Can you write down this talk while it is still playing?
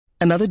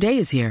Another day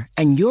is here,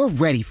 and you're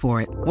ready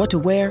for it. What to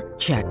wear?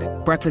 Check.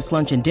 Breakfast,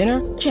 lunch, and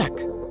dinner? Check.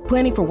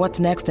 Planning for what's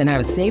next and how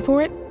to save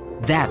for it?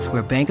 That's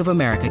where Bank of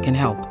America can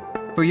help.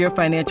 For your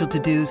financial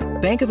to-dos,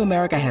 Bank of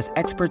America has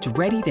experts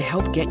ready to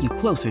help get you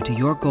closer to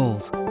your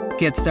goals.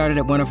 Get started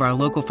at one of our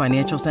local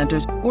financial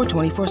centers or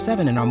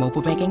 24/7 in our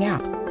mobile banking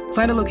app.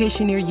 Find a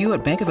location near you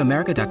at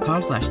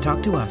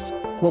bankofamerica.com/talktous.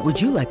 What would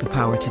you like the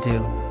power to do?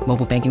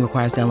 Mobile banking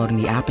requires downloading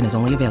the app and is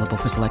only available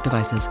for select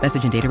devices.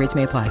 Message and data rates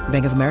may apply.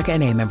 Bank of America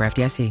N.A., member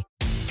FDIC.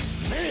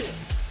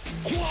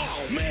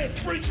 Man,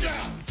 freaked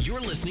out.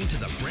 You're listening to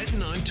the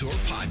Brenton on Tour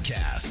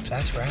podcast.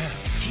 That's right.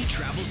 He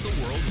travels the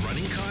world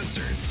running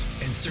concerts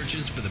and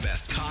searches for the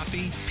best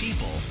coffee,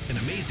 people, and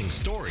amazing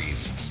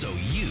stories so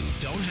you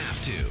don't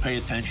have to. Pay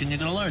attention, you're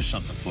going to learn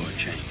something for a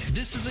change.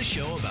 This is a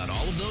show about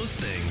all of those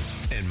things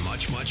and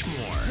much, much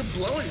more. You're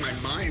blowing my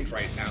mind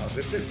right now.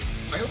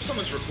 I hope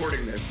someone's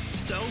recording this.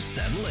 So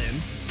settle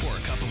in, pour a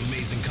cup of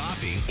amazing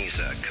coffee. He's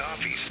a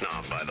coffee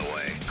snob, by the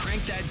way.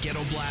 Crank that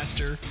ghetto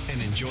blaster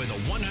and enjoy the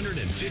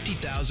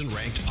 150,000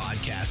 ranked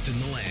podcast in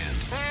the land.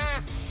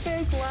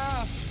 Fake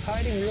laugh,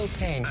 hiding real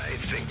pain. I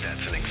think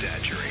that's an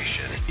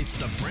exaggeration. It's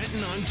the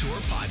Brenton on Tour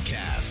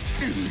podcast.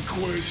 Any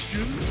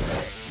question?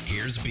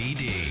 Here's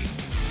BD.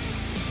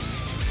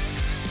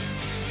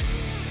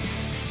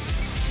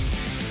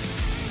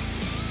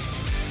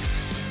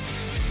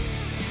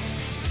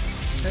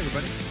 Hey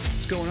everybody,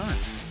 what's going on?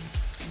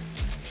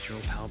 It's your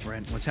old pal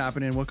Brent. What's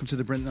happening? Welcome to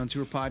the Brenton on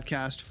Tour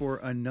podcast for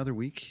another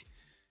week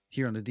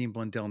here on the Dean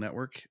Blundell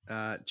Network.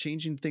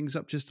 Changing things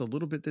up just a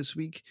little bit this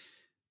week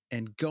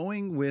and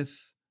going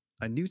with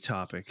a new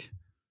topic,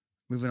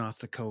 moving off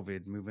the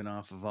COVID, moving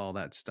off of all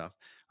that stuff.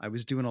 I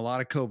was doing a lot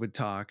of COVID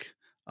talk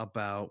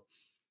about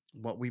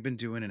what we've been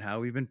doing and how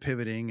we've been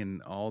pivoting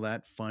and all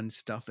that fun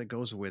stuff that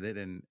goes with it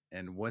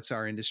and what's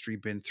our industry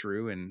been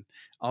through. And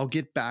I'll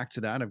get back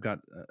to that. I've got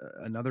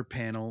another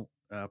panel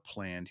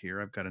planned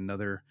here. I've got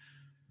another,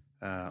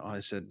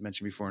 as I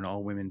mentioned before, an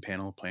all women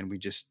panel planned. We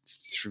just,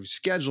 through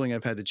scheduling,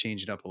 I've had to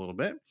change it up a little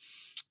bit.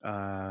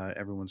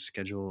 Everyone's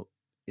schedule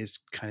is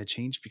kind of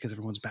changed because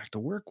everyone's back to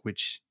work,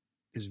 which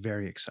is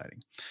very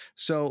exciting.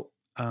 So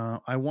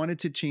I wanted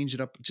to change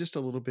it up just a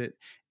little bit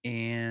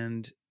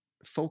and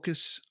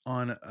focus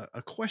on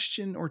a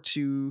question or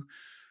two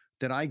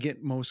that I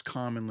get most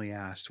commonly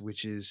asked,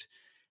 which is,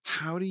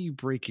 how do you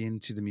break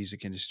into the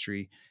music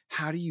industry?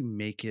 How do you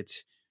make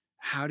it?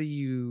 How do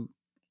you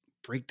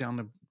break down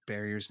the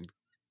barriers and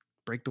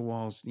break the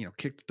walls,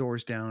 kick the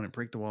doors down and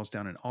break the walls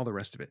down and all the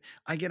rest of it?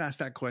 I get asked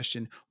that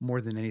question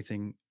more than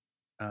anything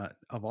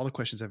of all the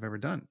questions I've ever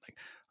done. Like,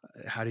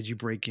 how did you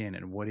break in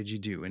and what did you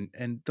do?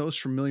 And those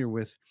familiar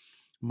with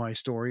my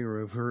story or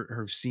have heard or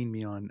have seen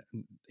me on,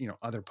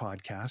 other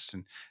podcasts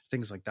and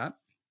things like that,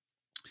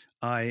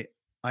 I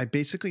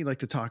basically like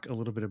to talk a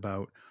little bit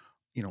about,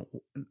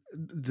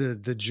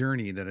 the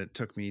journey that it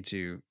took me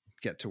to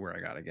get to where I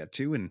got to get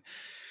to and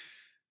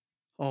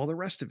all the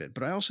rest of it.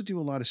 But I also do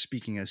a lot of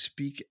speaking. I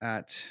speak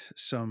at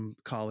some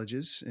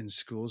colleges and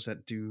schools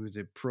that do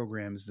the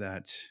programs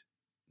that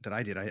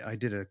I did. I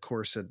did a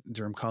course at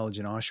Durham College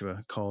in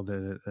Oshawa called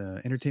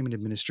the Entertainment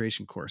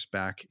Administration course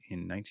back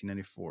in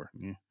 1994.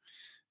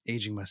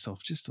 Aging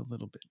myself just a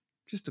little bit,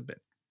 just a bit.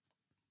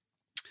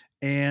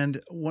 And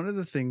one of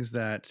the things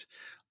that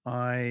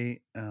I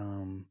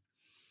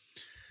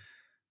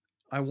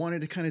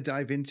wanted to kind of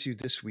dive into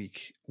this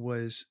week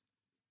was,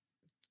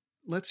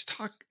 let's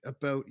talk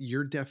about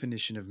your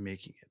definition of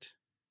making it.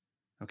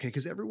 Okay.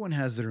 Because everyone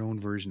has their own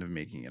version of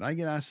making it. I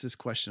get asked this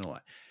question a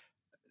lot.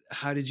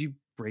 How did you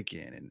break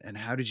in and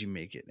how did you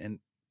make it? And,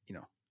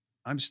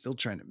 I'm still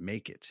trying to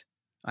make it.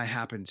 I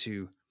happen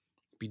to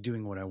be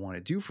doing what I want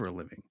to do for a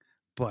living,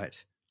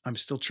 but I'm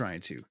still trying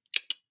to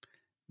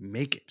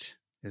make it.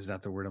 Is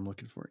that the word I'm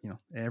looking for?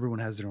 Everyone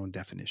has their own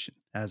definition,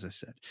 as I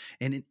said,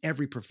 and in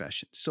every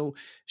profession. So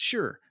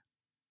sure,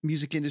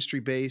 music industry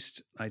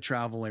based, I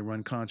travel, I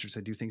run concerts,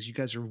 I do things. You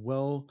guys are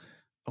well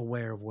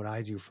aware of what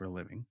I do for a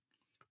living,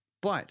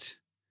 but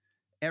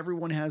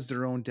everyone has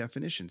their own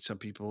definition. Some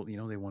people,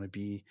 they want to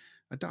be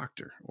a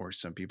doctor, or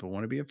some people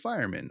want to be a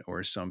fireman,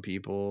 or some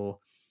people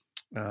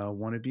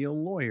want to be a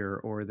lawyer,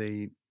 or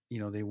they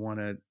want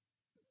to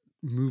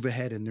move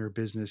ahead in their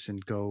business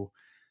and go,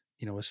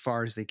 as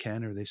far as they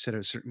can, or they've set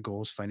out certain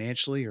goals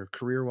financially or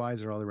career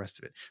wise or all the rest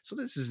of it. So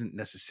this isn't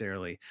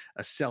necessarily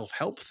a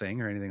self-help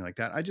thing or anything like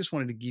that. I just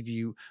wanted to give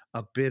you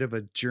a bit of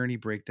a journey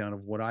breakdown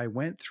of what I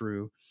went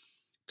through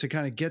to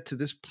kind of get to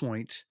this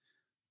point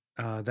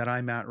that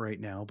I'm at right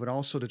now, but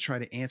also to try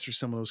to answer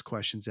some of those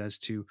questions as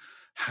to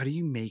how do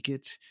you make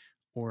it,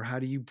 or how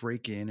do you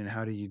break in, and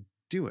how do you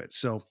do it?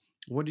 So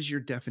what is your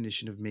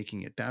definition of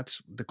making it?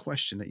 That's the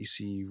question that you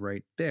see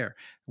right there.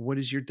 What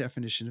is your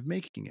definition of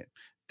making it?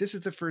 This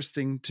is the first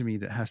thing to me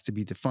that has to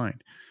be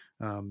defined.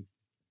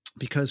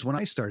 Because when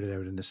I started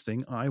out in this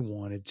thing, I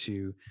wanted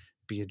to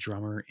be a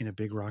drummer in a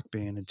big rock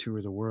band and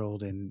tour the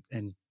world and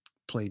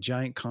play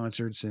giant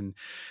concerts and,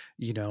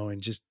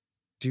 and just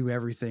do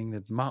everything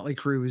that Motley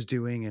Crue was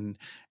doing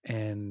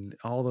and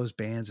all those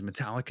bands and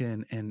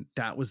Metallica. And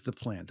that was the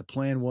plan. The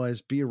plan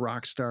was be a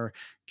rock star,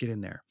 get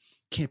in there.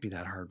 Can't be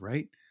that hard,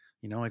 right?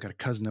 You know, I got a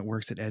cousin that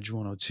works at Edge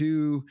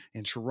 102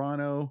 in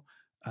Toronto,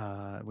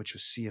 which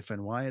was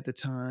CFNY at the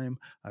time.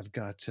 I've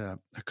got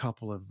a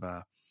couple of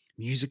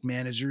music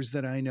managers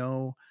that I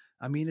know.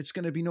 I mean, it's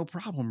going to be no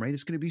problem, right?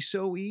 It's going to be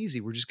so easy.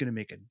 We're just going to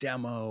make a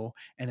demo,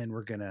 and then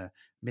we're going to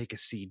make a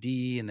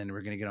CD, and then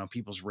we're going to get on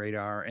people's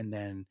radar, and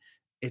then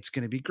it's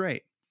going to be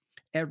great.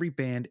 Every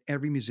band,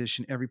 every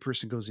musician, every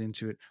person goes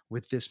into it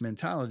with this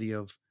mentality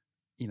of,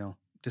 you know,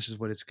 this is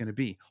what it's going to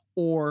be.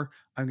 Or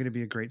I'm going to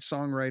be a great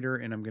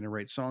songwriter and I'm going to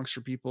write songs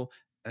for people.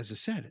 As I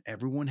said,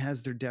 everyone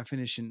has their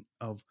definition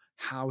of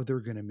how they're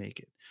going to make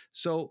it.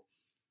 So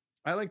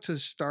I like to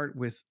start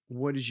with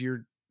what are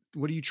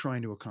you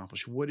trying to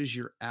accomplish? What is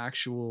your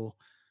actual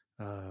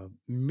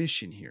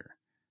mission here?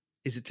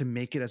 Is it to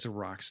make it as a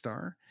rock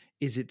star?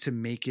 Is it to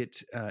make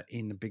it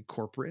in the big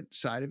corporate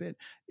side of it?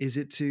 Is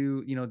it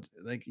to, you know,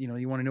 like, you know,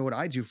 you want to know what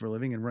I do for a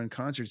living and run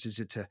concerts? Is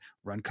it to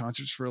run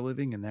concerts for a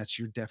living? And that's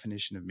your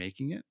definition of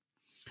making it?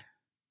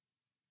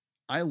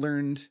 I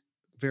learned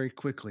very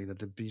quickly that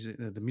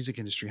the music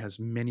industry has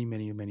many,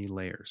 many, many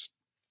layers,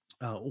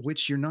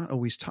 which you're not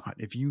always taught.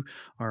 If you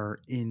are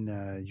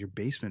in your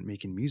basement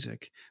making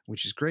music,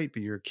 which is great,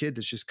 but you're a kid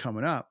that's just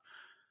coming up,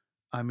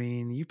 I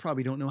mean, you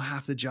probably don't know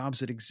half the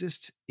jobs that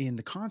exist in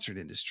the concert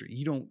industry.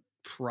 You don't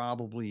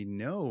probably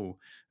know,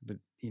 but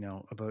you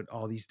know, about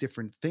all these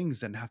different things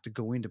that have to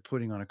go into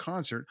putting on a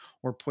concert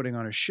or putting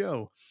on a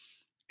show.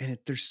 And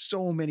there's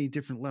so many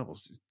different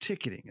levels: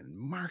 ticketing and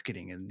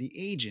marketing and the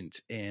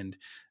agent and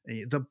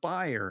the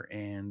buyer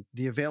and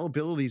the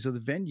availabilities of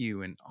the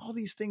venue. And all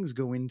these things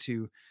go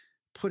into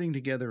putting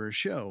together a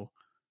show.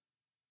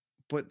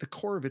 But the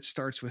core of it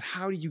starts with,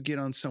 how do you get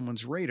on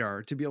someone's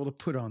radar to be able to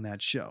put on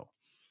that show?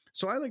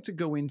 So I like to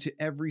go into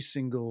every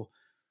single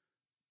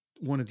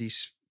one of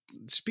these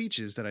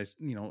speeches that I,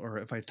 you know, or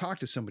if I talk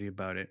to somebody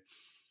about it,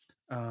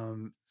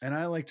 and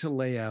I like to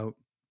lay out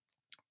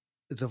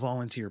the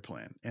volunteer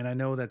plan. And I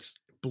know that's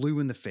blue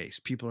in the face.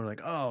 People are like,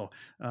 oh,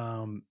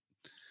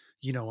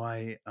 you know,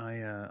 I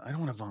don't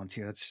want to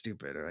volunteer. That's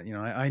stupid. Or, you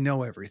know, I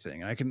know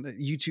everything.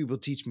 YouTube will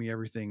teach me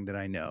everything that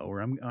I know, or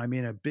I'm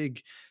in a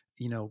big,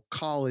 you know,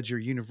 college or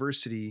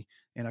university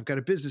and I've got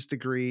a business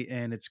degree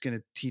and it's going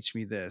to teach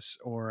me this,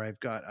 or I've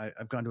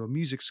gone to a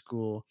music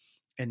school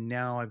and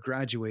now I've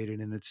graduated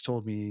and it's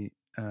told me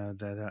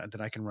that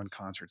I can run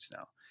concerts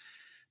now.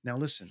 Now,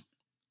 listen,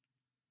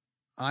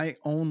 I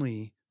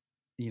only,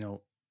 you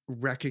know,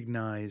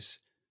 recognize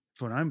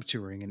when I'm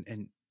touring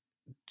and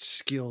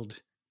skilled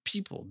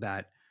people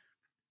that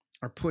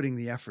are putting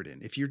the effort in.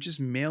 If you're just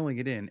mailing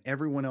it in,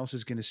 everyone else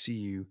is going to see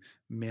you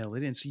mail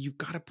it in. So you've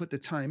got to put the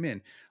time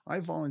in. I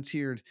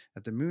volunteered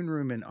at the Moon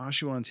Room in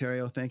Oshawa,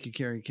 Ontario. Thank you,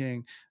 Carrie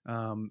King.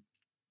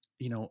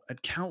 You know,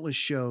 at countless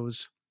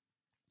shows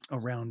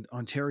around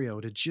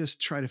Ontario to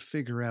just try to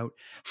figure out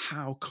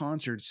how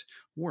concerts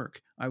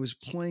work. I was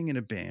playing in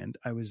a band.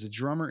 I was a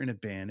drummer in a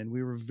band, and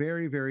we were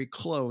very, very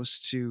close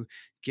to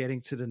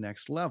getting to the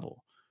next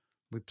level.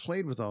 We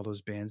played with all those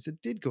bands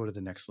that did go to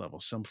the next level.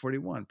 Sum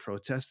 41,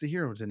 Protest the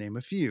Hero, to name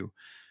a few.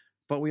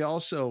 But we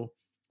also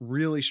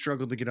really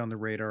struggled to get on the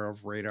radar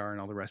and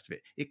all the rest of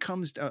it. It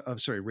comes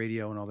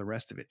radio and all the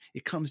rest of it.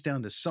 It comes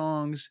down to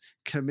songs,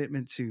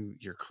 commitment to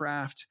your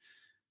craft,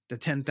 the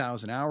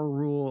 10,000 hour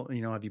rule.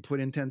 You know, have you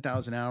put in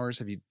 10,000 hours?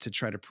 Have you, to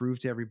try to prove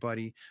to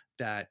everybody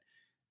that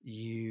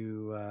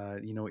you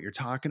know what you're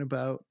talking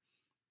about?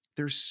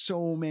 There's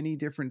so many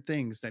different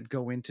things that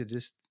go into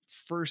this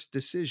first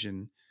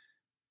decision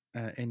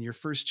and your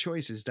first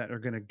choices that are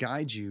going to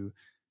guide you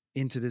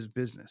into this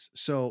business.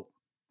 So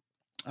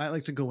I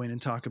like to go in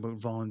and talk about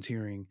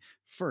volunteering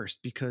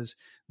first, because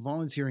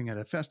volunteering at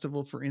a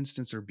festival, for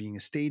instance, or being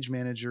a stage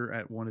manager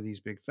at one of these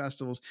big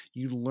festivals,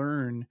 you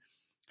learn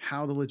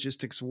how the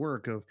logistics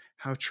work of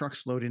how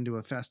trucks load into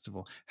a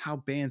festival, how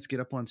bands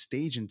get up on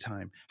stage in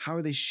time, how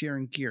are they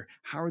sharing gear,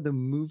 how are the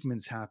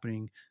movements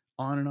happening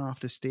on and off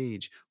the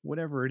stage,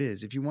 whatever it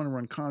is. If you want to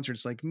run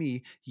concerts like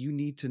me, you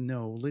need to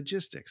know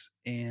logistics.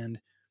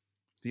 And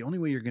the only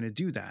way you're going to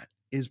do that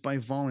is by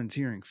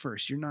volunteering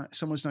first.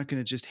 Someone's not going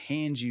to just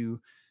hand you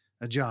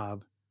a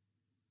job.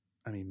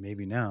 I mean,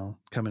 maybe now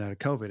coming out of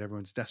COVID,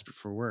 everyone's desperate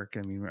for work.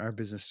 I mean, our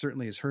business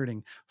certainly is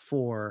hurting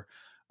for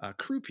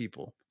crew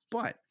people,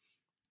 but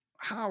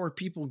how are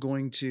people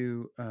going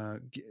to,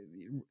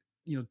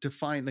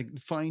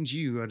 find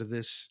you out of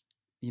this,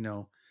 you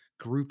know,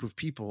 group of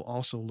people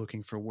also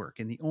looking for work?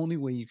 And the only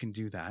way you can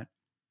do that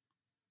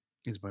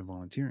is by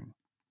volunteering.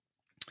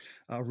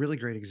 A really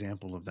great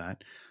example of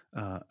that,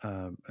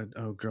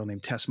 a girl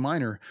named Tess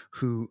Minor,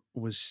 who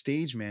was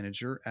stage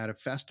manager at a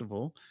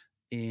festival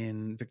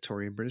in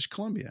Victoria, British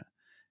Columbia.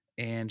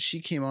 And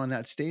she came on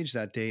that stage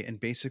that day and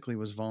basically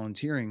was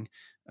volunteering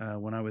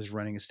when I was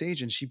running a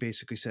stage. And she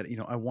basically said, you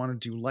know, I want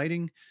to do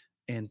lighting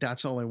and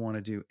that's all I want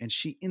to do. And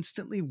she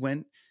instantly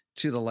went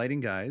to the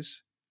lighting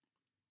guys,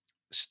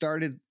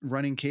 started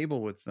running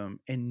cable with them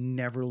and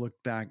never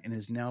looked back, and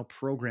is now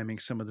programming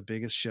some of the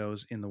biggest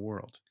shows in the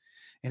world.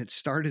 And it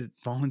started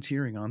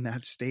volunteering on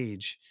that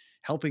stage,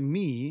 helping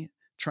me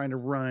trying to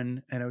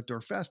run an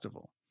outdoor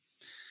festival.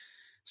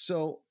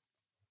 So,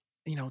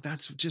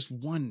 that's just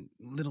one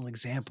little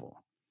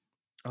example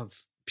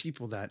of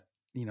people that,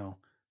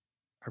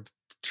 are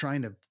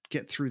trying to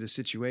get through the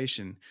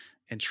situation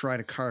and try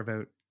to carve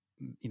out,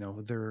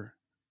 their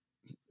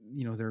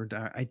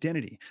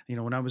identity.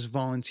 When I was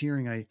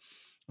volunteering, I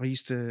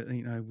used to,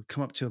 I would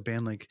come up to a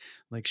band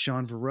like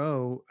Sean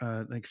Varro,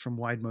 like from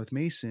Wide Mouth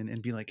Mason,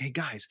 and be like, "Hey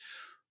guys,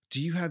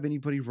 do you have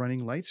anybody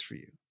running lights for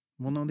you?"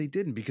 Well, no, they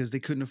didn't, because they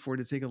couldn't afford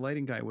to take a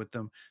lighting guy with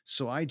them.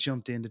 So I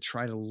jumped in to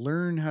try to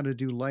learn how to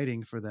do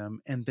lighting for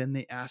them. And then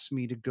they asked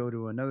me to go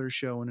to another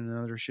show and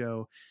another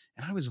show.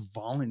 And I was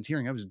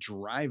volunteering. I was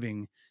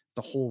driving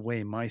the whole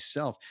way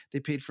myself.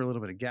 They paid for a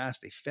little bit of gas.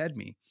 They fed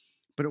me,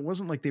 but it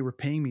wasn't like they were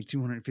paying me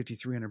 $250,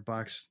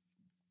 $300,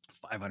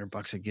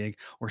 $500 a gig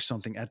or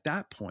something. At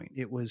that point,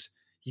 it was,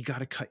 you got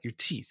to cut your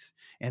teeth.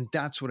 And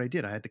that's what I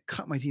did. I had to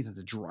cut my teeth. I had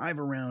to drive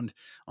around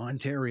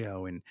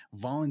Ontario and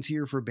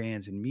volunteer for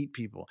bands and meet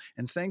people.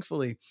 And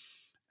thankfully,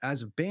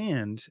 as a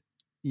band,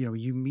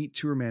 you meet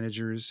tour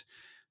managers,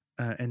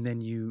 and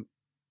then you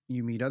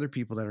meet other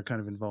people that are kind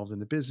of involved in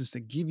the business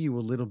that give you a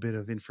little bit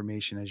of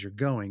information as you're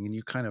going. And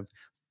you kind of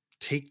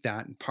take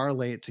that and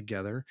parlay it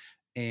together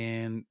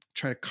and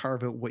try to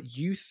carve out what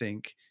you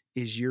think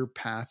is your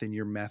path and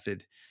your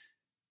method,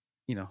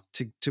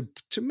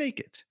 to make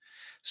it.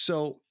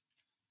 So,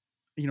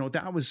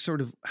 that was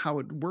sort of how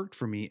it worked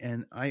for me.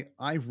 And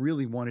I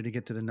really wanted to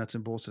get to the nuts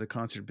and bolts of the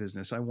concert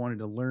business. I wanted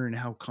to learn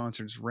how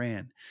concerts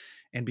ran.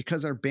 And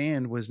because our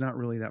band was not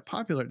really that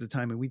popular at the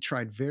time, and we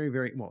tried very,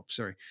 very,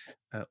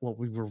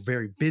 we were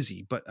very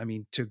busy, but I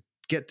mean, to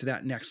get to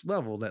that next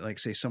level that, like,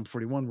 say, Sum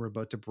 41 were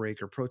about to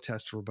break, or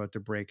Protest were about to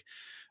break,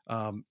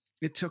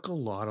 it took a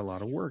lot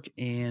of work.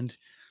 And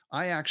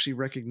I actually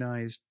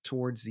recognized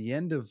towards the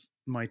end of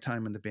my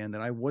time in the band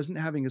that I wasn't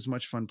having as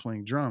much fun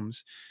playing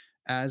drums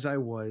as I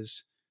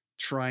was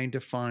trying to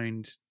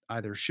find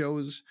either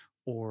shows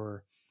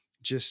or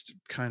just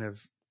kind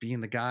of being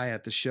the guy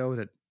at the show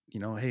that,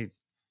 hey,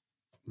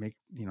 I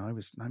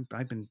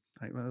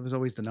was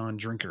always the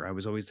non-drinker. I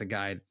was always the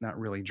guy not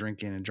really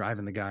drinking and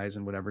driving the guys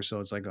and whatever. So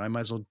it's like, I might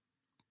as well,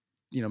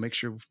 make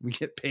sure we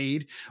get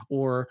paid,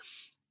 or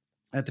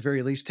at the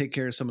very least take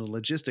care of some of the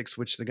logistics,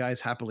 which the guys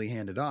happily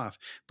handed off.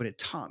 But it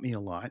taught me a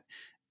lot,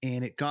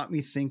 and it got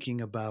me thinking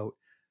about,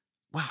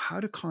 wow, how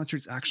do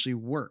concerts actually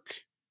work?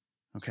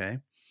 Okay.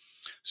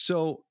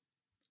 So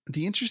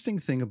the interesting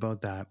thing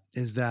about that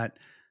is that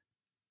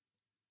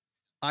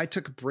I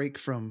took a break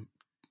from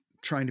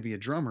trying to be a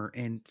drummer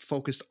and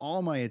focused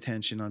all my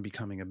attention on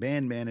becoming a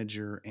band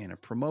manager and a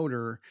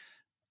promoter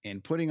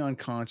and putting on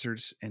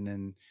concerts, and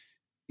then,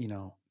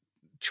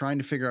 trying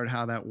to figure out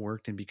how that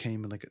worked, and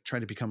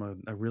tried to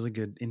become a really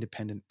good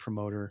independent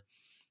promoter,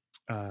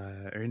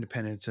 or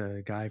independent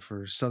guy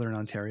for Southern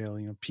Ontario,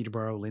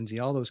 Peterborough, Lindsay,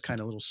 all those kind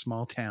of little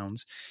small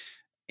towns.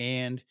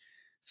 And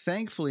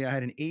thankfully, I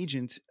had an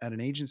agent at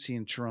an agency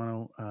in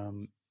Toronto.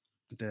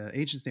 The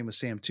agent's name was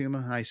Sam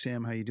Tuma. Hi,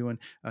 Sam. How you doing?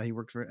 He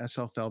worked for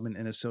SL Feldman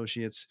and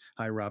Associates.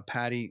 Hi, Rob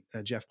Patty,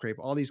 Jeff Crape,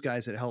 all these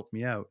guys that helped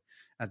me out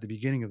at the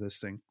beginning of this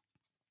thing.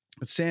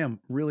 But Sam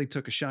really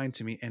took a shine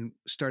to me and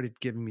started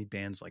giving me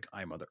bands like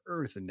I Mother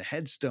Earth and the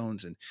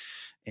Headstones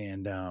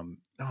and oh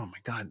my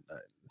God,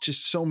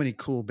 just so many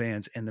cool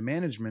bands. And the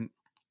management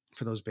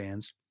for those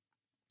bands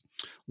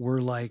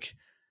were like,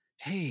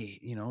 hey,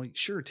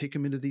 sure, take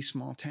them into these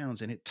small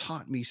towns. And it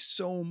taught me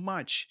so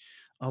much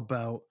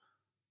about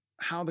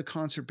how the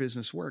concert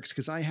business works,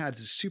 because I had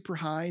super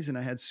highs and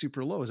I had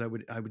super lows. I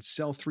would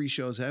sell 3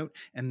 shows out,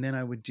 and then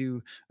I would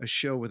do a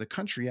show with a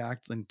country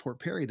act in Port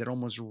Perry that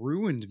almost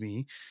ruined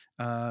me,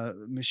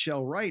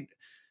 Michelle Wright,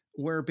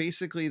 where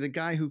basically the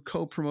guy who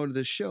co-promoted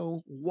the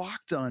show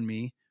walked on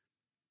me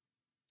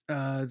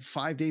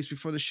 5 days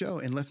before the show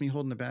and left me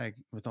holding the bag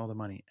with all the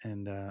money.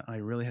 And I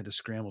really had to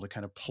scramble to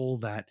kind of pull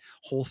that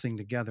whole thing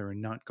together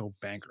and not go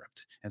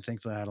bankrupt. And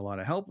thankfully I had a lot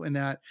of help in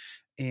that.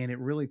 And it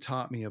really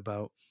taught me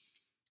about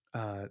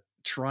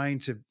trying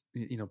to,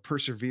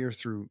 persevere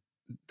through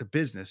the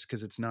business,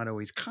 because it's not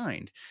always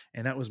kind.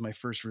 And that was my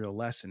first real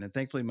lesson. And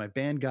thankfully my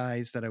band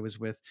guys that I was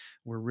with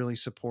were really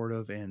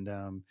supportive and,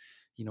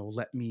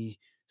 let me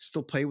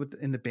still play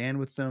in the band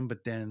with them.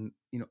 But then,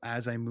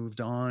 as I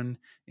moved on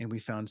and we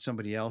found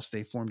somebody else,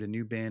 they formed a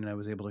new band, and I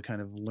was able to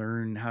kind of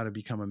learn how to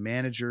become a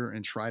manager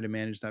and try to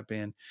manage that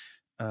band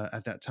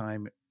at that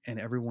time. And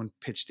everyone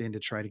pitched in to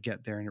try to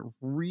get there. And it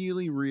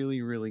really,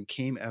 really, really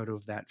came out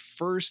of that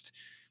first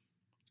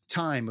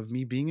time of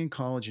me being in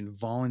college and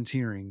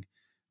volunteering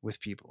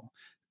with people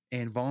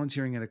and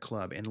volunteering at a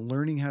club and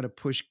learning how to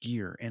push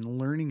gear and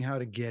learning how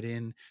to get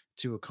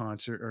into a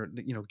concert, or,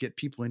 get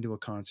people into a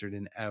concert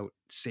and out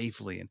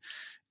safely.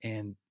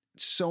 And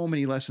so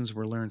many lessons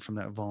were learned from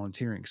that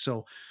volunteering.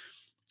 So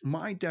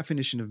my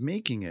definition of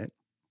making it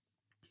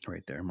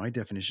right there, my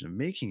definition of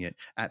making it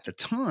at the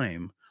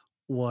time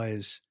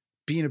was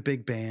be in a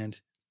big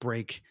band,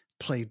 break,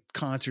 play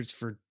concerts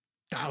for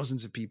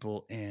thousands of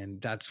people, and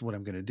that's what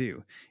I'm going to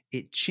do.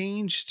 It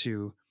changed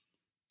to,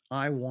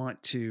 I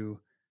want to,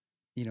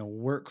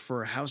 work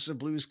for House of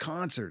Blues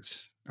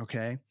concerts.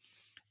 Okay.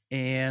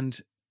 And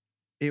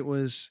it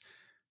was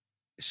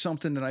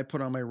something that I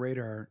put on my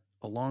radar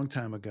a long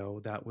time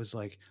ago. That was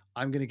like,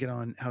 I'm going to get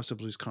on House of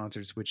Blues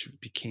concerts, which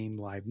became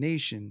Live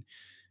Nation.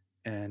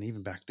 And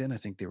even back then, I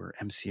think they were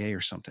MCA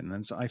or something.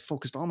 And so I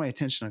focused all my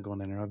attention on going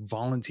there, and I'm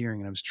volunteering,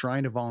 and I was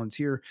trying to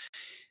volunteer,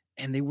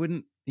 and they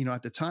wouldn't,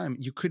 at the time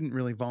you couldn't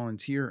really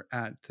volunteer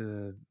at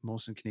the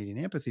Molson Canadian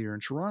Amphitheater in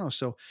Toronto.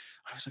 So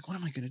I was like, what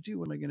am I going to do?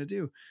 What am I going to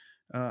do?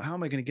 How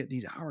am I going to get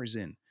these hours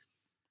in?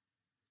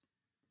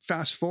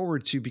 Fast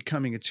forward to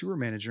becoming a tour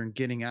manager and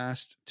getting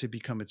asked to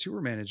become a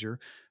tour manager.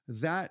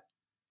 That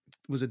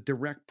was a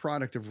direct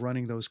product of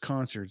running those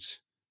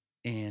concerts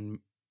and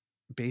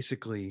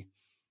basically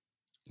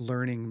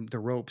learning the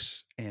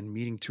ropes and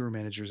meeting tour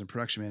managers and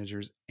production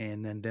managers,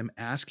 and then them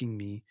asking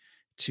me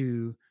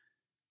to,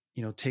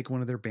 take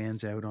one of their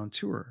bands out on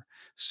tour.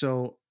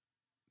 So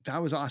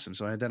that was awesome.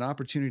 So I had that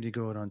opportunity to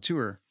go out on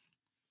tour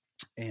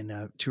and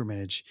tour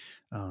manage.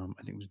 I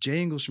think it was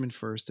Jay Englishman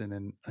first, and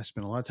then I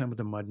spent a lot of time with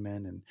the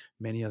Mudmen and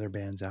many other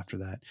bands after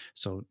that.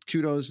 So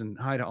kudos and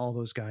hi to all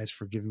those guys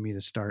for giving me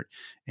the start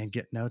and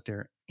getting out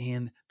there.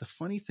 And the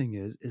funny thing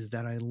is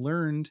that I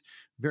learned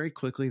very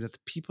quickly that the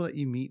people that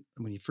you meet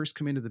when you first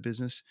come into the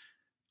business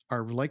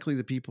are likely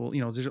the people,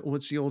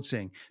 what's the old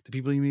saying? The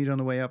people you meet on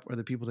the way up are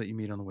the people that you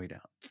meet on the way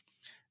down.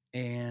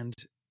 And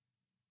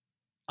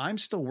I'm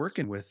still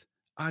working with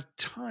a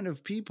ton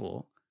of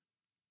people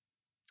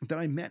that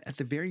I met at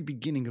the very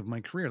beginning of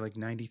my career, like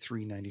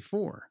 93,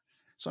 94.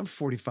 So I'm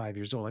 45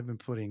 years old. I've been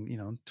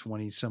putting,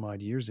 20 some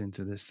odd years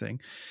into this thing.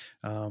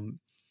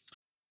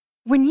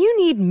 When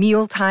you need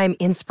mealtime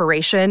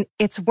inspiration,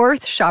 it's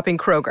worth shopping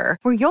Kroger,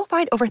 where you'll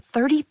find over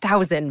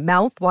 30,000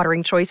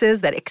 mouth-watering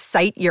choices that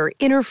excite your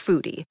inner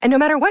foodie. And no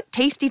matter what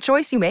tasty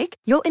choice you make,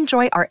 you'll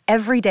enjoy our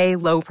everyday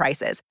low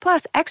prices,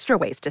 plus extra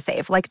ways to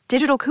save, like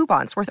digital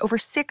coupons worth over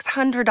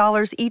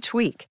 $600 each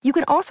week. You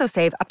can also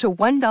save up to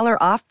 $1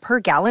 off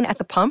per gallon at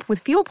the pump with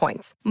fuel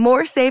points.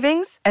 More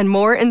savings and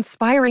more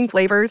inspiring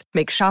flavors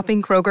make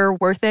shopping Kroger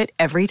worth it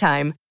every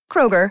time.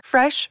 Kroger,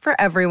 fresh for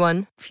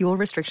everyone. Fuel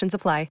restrictions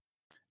apply.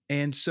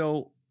 And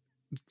so,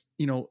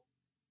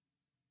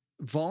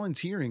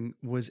 volunteering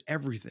was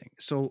everything.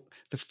 So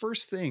the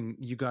first thing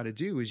you got to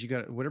do is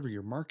whatever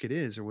your market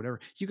is or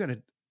whatever, you got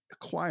to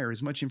acquire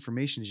as much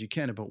information as you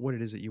can about what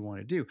it is that you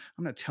want to do.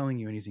 I'm not telling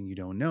you anything you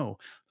don't know,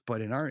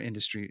 but in our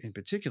industry in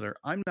particular,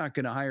 I'm not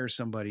going to hire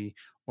somebody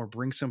or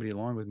bring somebody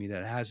along with me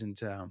that hasn't,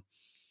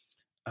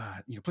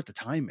 put the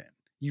time in.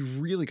 You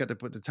really got to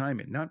put the time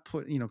in, not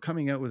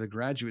coming out with a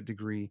graduate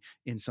degree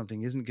in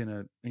something isn't going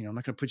to, I'm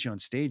not going to put you on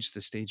stage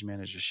to stage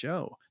manage a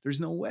show. There's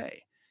no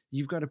way.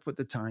 You've got to put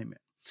the time in.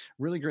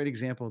 Really great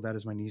example of that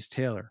is my niece,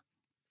 Taylor,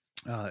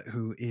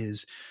 who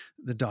is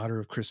the daughter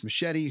of Chris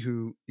Machete,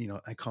 who,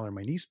 I call her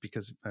my niece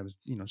because I was,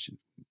 she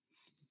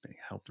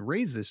helped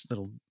raise this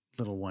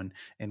little one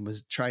and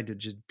tried to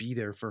just be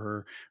there for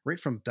her right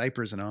from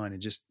diapers and on,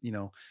 and just,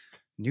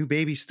 new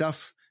baby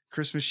stuff.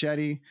 Chris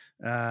Machete,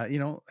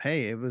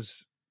 hey,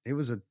 it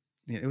was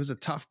a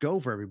tough go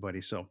for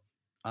everybody. So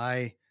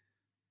I,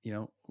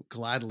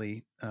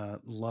 gladly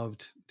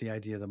loved the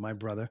idea that my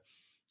brother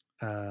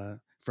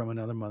from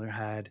another mother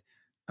had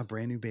a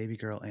brand new baby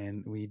girl,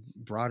 and we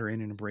brought her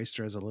in and embraced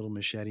her as a little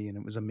Machete, and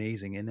it was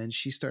amazing. And then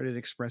she started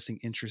expressing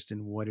interest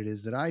in what it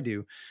is that I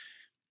do.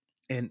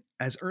 And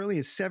as early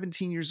as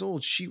 17 years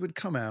old, she would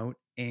come out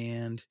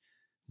and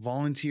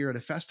volunteer at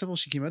a festival.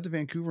 She came out to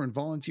Vancouver and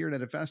volunteered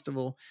at a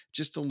festival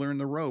just to learn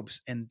the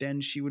ropes. And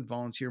then she would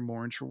volunteer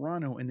more in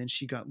Toronto. And then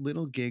she got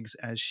little gigs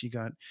as she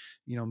got,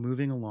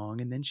 moving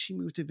along. And then she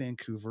moved to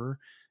Vancouver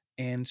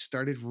and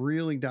started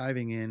really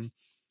diving in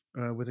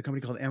with a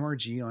company called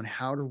MRG on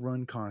how to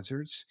run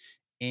concerts.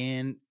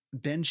 And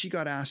then she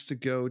got asked to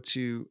go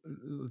to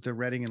the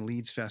Reading and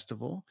Leeds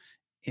Festival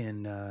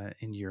in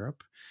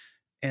Europe,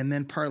 and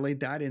then parlayed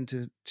that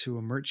into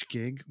a merch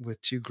gig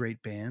with two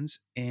great bands,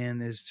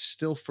 and is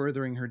still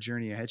furthering her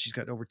journey ahead. She's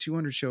got over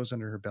 200 shows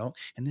under her belt,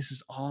 and this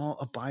is all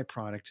a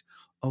byproduct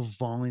of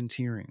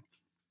volunteering.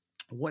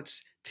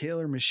 What's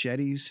Taylor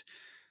Machete's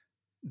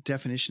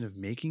definition of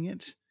making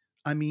it?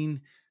 I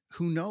mean,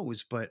 who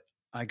knows? But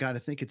I got to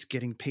think it's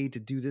getting paid to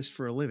do this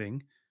for a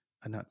living,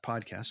 not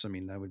podcasts. I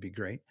mean, that would be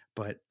great,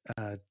 but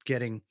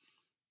getting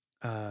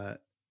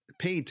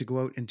paid to go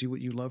out and do what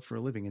you love for a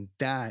living. And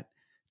that,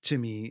 to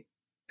me,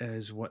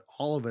 is what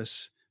all of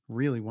us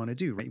really want to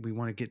do, right? We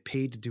want to get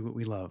paid to do what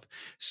we love.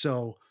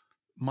 So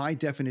my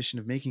definition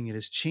of making it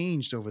has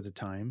changed over the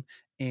time,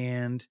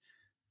 and,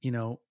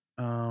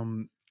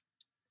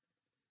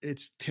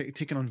 it's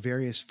taken on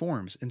various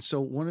forms. And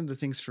so one of the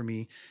things for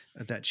me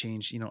that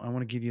changed, I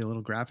want to give you a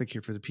little graphic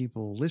here for the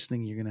people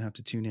listening. You're going to have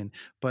to tune in.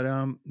 But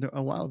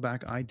a while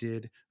back, I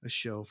did a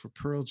show for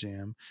Pearl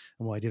Jam.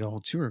 Well, I did a whole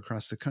tour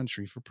across the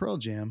country for Pearl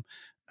Jam.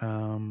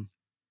 And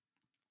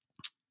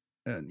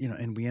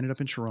we ended up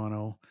in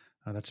Toronto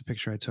That's a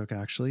picture I took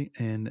actually.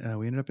 And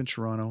we ended up in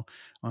Toronto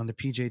on the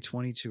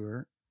PJ20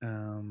 tour.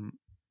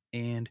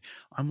 And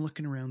I'm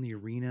looking around the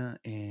arena,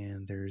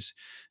 and there's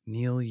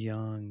Neil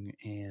Young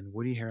and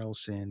Woody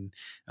Harrelson,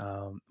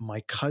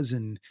 my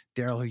cousin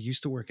Daryl, who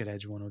used to work at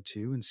Edge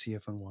 102 and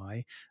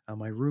CFNY,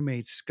 my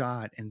roommate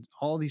Scott, and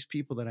all these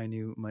people that I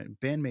knew, my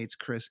bandmates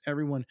Chris,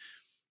 everyone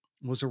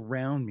was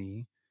around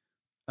me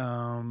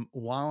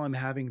while I'm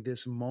having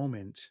this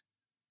moment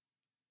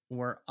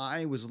where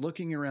I was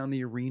looking around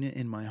the arena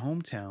in my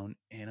hometown,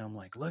 and I'm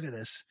like, look at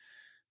this.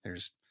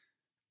 There's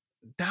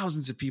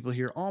thousands of people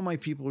here. All my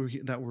people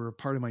that were a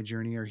part of my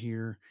journey are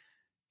here,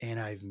 and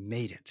I've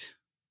made it.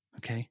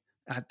 Okay.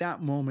 At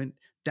that moment,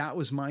 that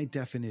was my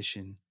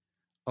definition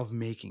of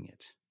making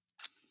it.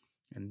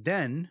 And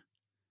then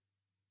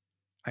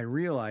I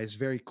realized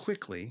very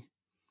quickly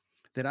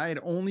that I had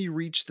only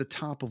reached the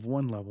top of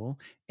one level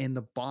and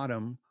the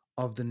bottom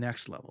of the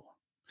next level.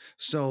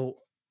 So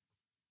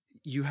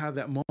you have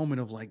that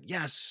moment of like,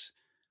 yes,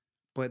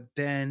 but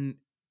then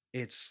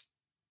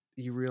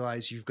you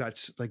realize you've got,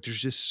 like,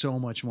 there's just so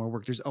much more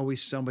work. There's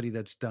always somebody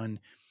that's done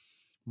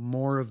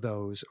more of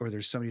those, or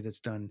there's somebody that's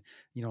done,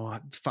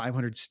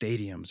 500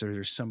 stadiums, or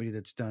there's somebody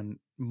that's done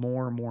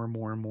more.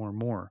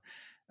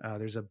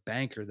 There's a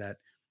banker that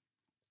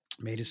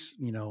made his,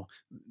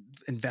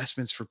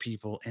 investments for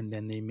people, and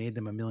then they made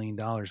them $1 million,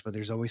 but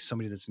there's always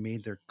somebody that's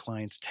made their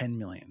clients 10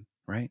 million,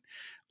 right?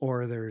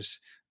 Or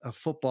there's a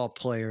football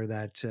player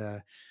that,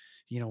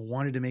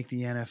 wanted to make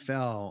the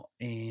NFL,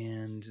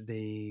 and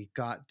they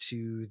got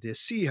to the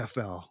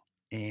CFL,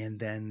 and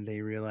then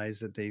they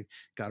realized that they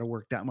got to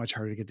work that much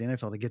harder to get the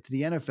NFL, to get to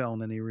the NFL.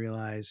 And then they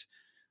realize,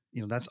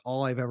 that's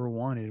all I've ever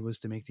wanted was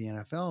to make the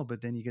NFL.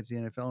 But then you get to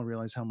the NFL and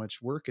realize how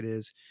much work it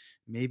is.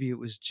 Maybe it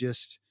was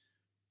just,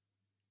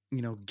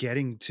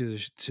 getting to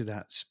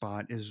that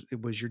spot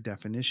it was your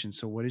definition.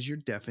 So what is your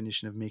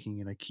definition of making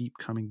it? I keep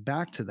coming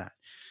back to that.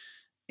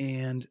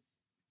 And,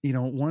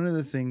 one of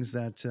the things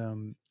that,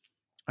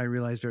 I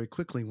realized very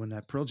quickly when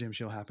that Pearl Jam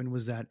show happened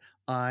was that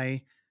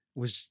I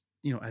was,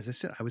 as I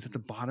said, I was at the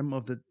bottom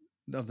of the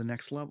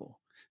next level.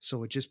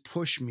 So it just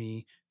pushed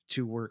me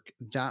to work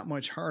that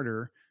much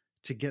harder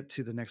to get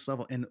to the next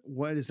level. And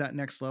what is that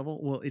next level?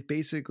 Well, it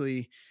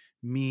basically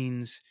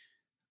means,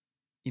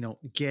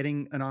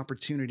 getting an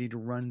opportunity to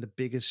run the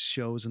biggest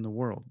shows in the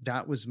world.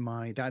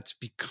 That's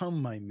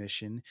become my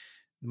mission.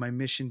 My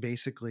mission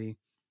basically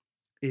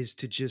is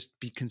to just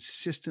be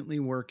consistently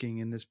working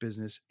in this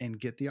business and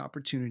get the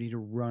opportunity to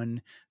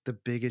run the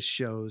biggest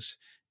shows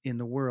in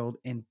the world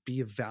and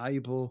be a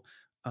valuable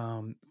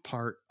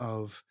part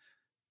of,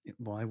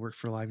 well, I work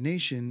for Live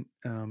Nation,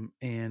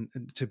 and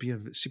to be a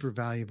super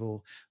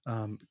valuable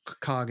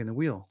cog in the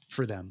wheel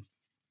for them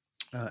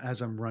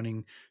as I'm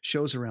running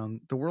shows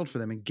around the world for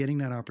them and getting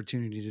that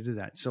opportunity to do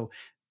that. So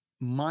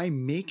my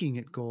making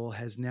it goal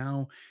has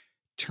now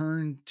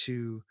turned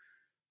to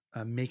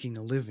making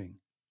a living.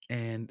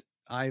 And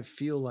I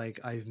feel like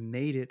I've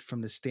made it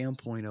from the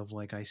standpoint of,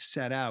 like, I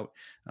set out,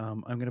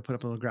 I'm going to put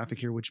up a little graphic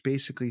here, which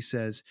basically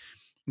says,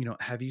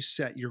 have you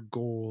set your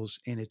goals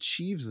and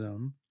achieved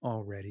them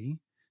already?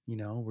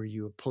 Were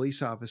you a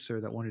police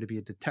officer that wanted to be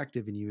a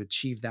detective and you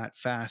achieved that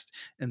fast?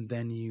 And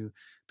then you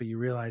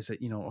realize that,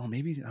 oh,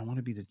 maybe I want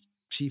to be the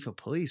chief of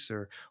police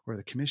or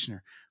the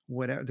commissioner,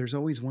 whatever. There's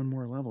always one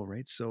more level,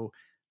 right? So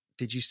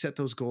did you set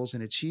those goals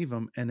and achieve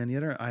them? And then the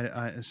other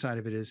side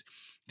of it is,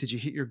 did you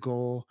hit your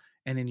goal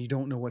and then you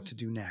don't know what to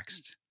do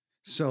next?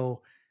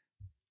 So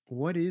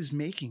what is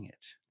making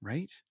it,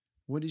 right?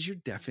 What is your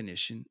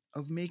definition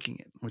of making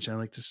it? Which I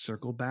like to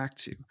circle back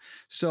to.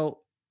 So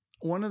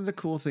one of the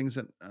cool things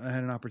that I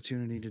had an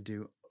opportunity to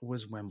do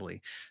was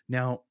Wembley.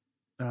 Now,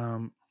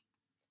 in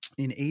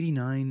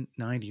 89,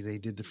 90, they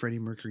did the Freddie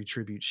Mercury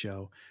tribute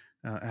show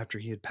after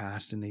he had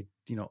passed, and they,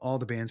 all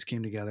the bands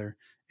came together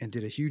and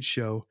did a huge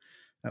show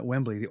at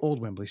Wembley, the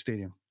old Wembley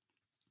Stadium.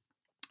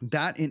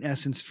 That, in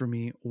essence, for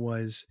me,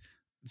 was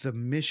the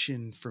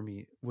mission for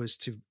me, was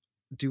to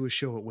do a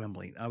show at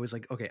Wembley. I was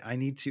like, okay,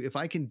 if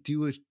I can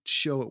do a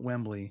show at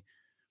Wembley,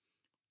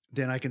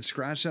 then I can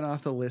scratch that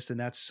off the list. And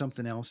that's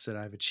something else that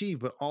I've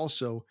achieved. But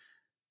also,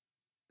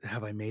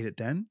 have I made it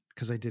then?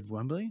 Because I did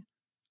Wembley?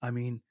 I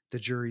mean, the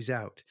jury's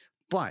out.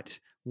 But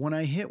when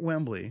I hit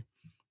Wembley,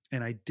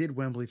 and I did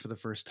Wembley for the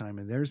first time,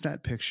 and there's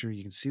that picture,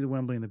 you can see the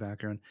Wembley in the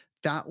background.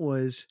 That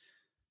was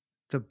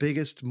the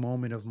biggest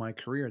moment of my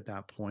career at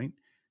that point,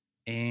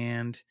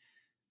 and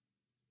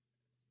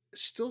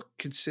still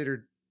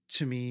considered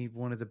to me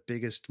one of the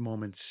biggest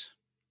moments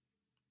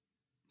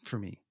for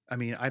me. I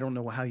mean, I don't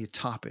know how you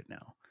top it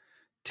now.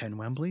 10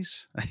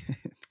 Wembleys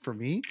for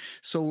me.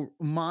 So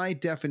my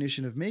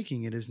definition of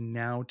making it is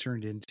now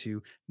turned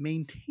into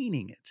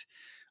maintaining it.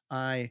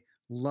 I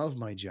love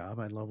my job.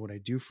 I love what I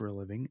do for a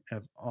living.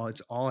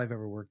 It's all I've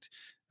ever worked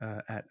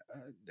at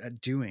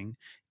doing.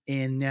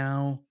 And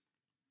now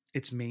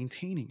it's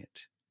maintaining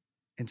it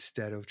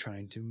instead of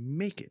trying to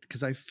make it.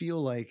 Because I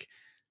feel like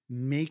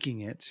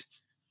making it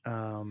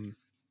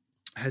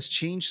has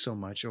changed so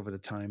much over the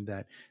time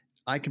that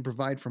I can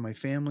provide for my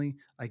family.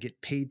 I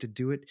get paid to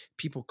do it.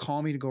 People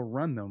call me to go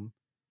run them.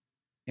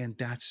 And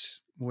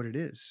that's what it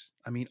is.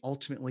 I mean,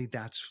 ultimately,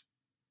 that's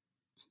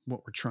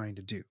what we're trying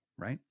to do,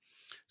 right?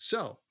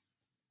 So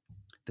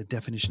the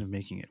definition of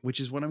making it, which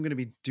is what I'm going to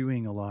be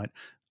doing a lot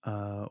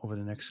over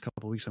the next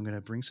couple of weeks. I'm going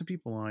to bring some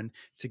people on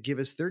to give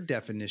us their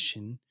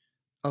definition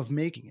of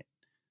making it,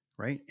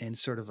 right? And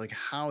sort of like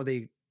how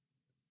they,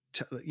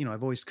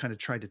 I've always kind of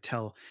tried to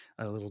tell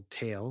a little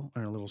tale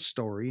or a little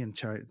story and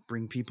try to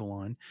bring people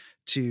on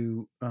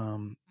to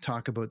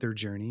talk about their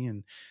journey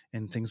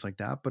and things like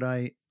that. But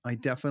I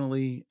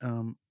definitely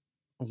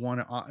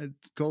want to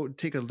go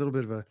take a little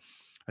bit of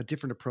a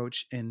different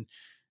approach and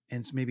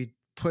maybe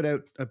put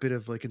out a bit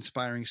of like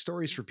inspiring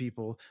stories for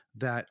people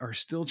that are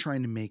still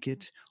trying to make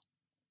it,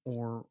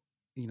 or,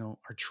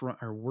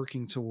 are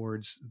working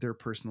towards their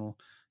personal,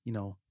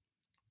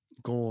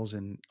 goals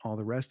and all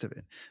the rest of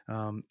it.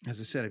 As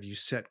I said, have you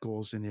set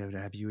goals and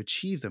have you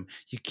achieved them?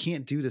 You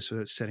can't do this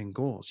without setting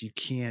goals. You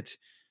can't,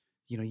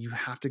 you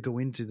have to go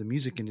into the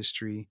music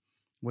industry,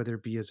 whether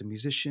it be as a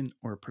musician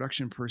or a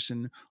production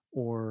person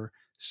or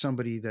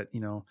somebody that,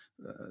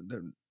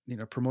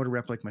 promoter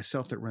rep like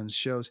myself that runs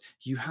shows.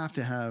 You have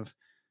to have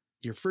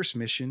your first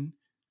mission,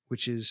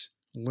 which is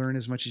learn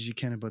as much as you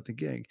can about the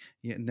gig.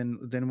 Yeah, and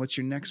then what's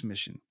your next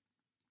mission?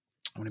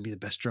 I want to be the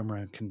best drummer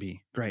I can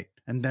be. Great.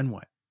 And then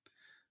what?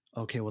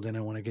 Okay, well, then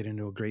I want to get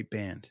into a great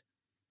band.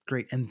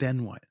 Great. And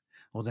then what?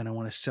 Well, then I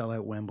want to sell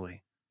out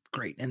Wembley.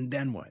 Great. And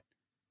then what?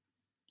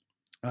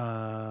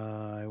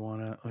 I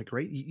want to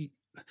right.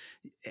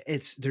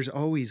 There's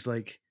always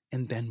like,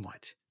 and then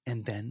what?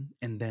 And then.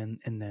 And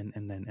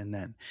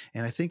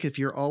I think if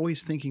you're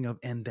always thinking of,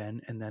 and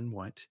then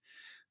what,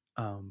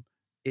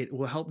 it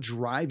will help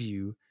drive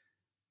you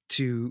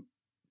to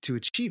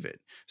achieve it.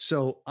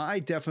 So I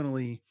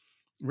definitely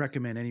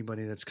recommend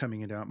anybody that's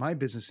coming into my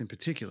business in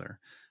particular,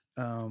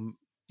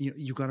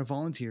 you got to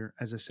volunteer.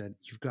 As I said,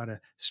 you've got to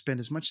spend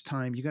as much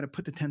time. You got to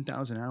put the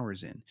 10,000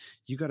 hours in.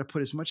 You got to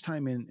put as much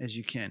time in as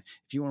you can.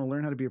 If you want to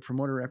learn how to be a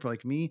promoter rep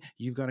like me,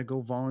 you've got to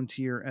go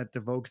volunteer at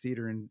the Vogue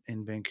Theater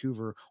in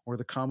Vancouver or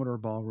the Commodore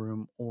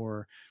Ballroom,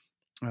 or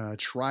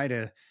try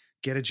to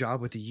get a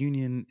job with the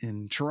union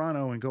in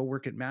Toronto and go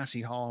work at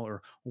Massey Hall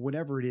or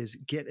whatever it is.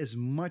 Get as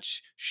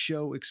much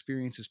show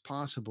experience as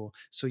possible,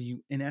 so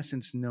you, in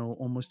essence, know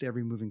almost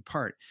every moving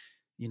part.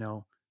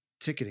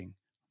 Ticketing,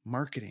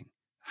 marketing.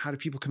 How do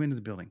people come into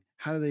the building?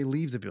 How do they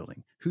leave the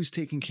building? Who's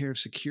taking care of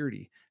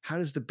security? How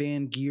does the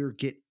band gear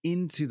get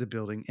into the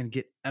building and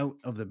get out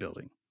of the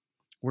building?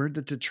 Where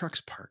did the trucks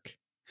park?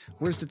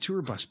 Where's the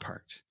tour bus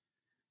parked?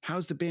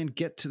 How's the band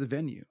get to the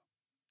venue?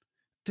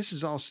 This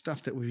is all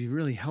stuff that would be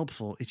really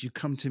helpful if you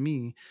come to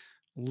me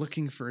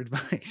looking for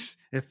advice.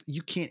 If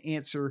you can't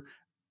answer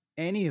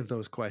any of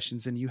those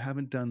questions, then you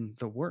haven't done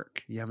the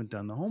work. You haven't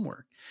done the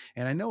homework.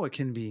 And I know it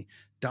can be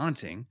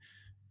daunting.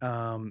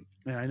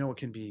 And I know it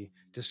can be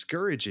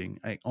discouraging,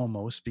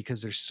 almost,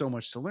 because there's so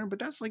much to learn, but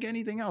that's like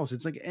anything else.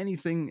 It's like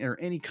anything or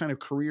any kind of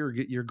career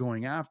you're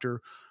going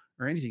after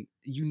or anything.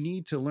 You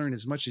need to learn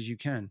as much as you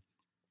can.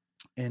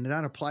 And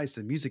that applies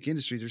to the music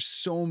industry. There's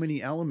so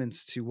many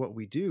elements to what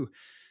we do.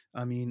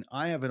 I mean,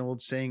 I have an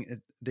old saying,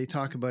 they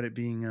talk about it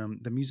being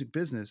the music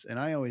business. And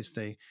I always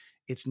say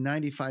it's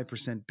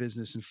 95%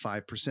 business and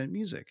 5%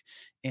 music.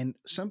 And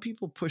some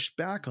people push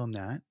back on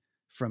that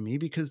from me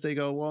because they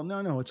go, well,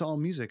 no, it's all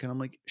music. And I'm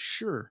like,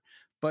 sure.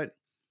 But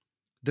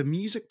the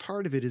music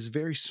part of it is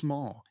very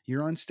small.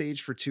 You're on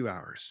stage for 2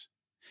 hours.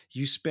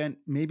 You spent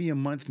maybe a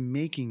month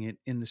making it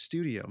in the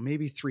studio,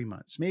 maybe 3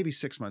 months, maybe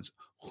 6 months,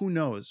 who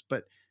knows?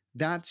 But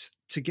that's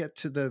to get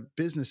to the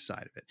business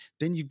side of it.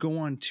 Then you go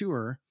on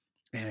tour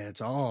and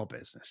it's all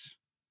business.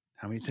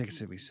 How many tickets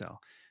did we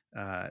sell?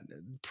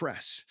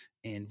 Press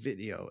and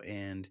video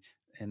and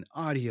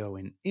audio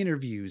and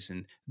interviews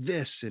and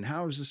this, and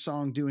how is the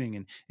song doing?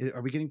 And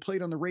are we getting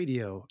played on the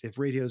radio? If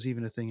radio is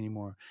even a thing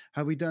anymore,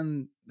 have we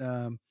done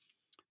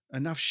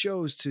enough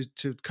shows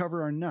to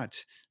cover our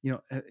nut?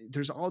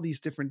 There's all these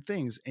different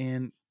things.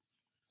 And,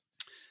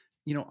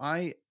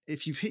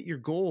 if you've hit your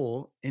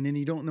goal and then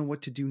you don't know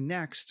what to do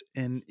next,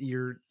 and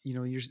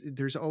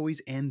there's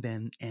always, and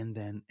then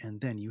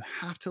you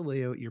have to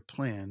lay out your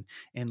plan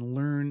and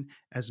learn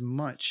as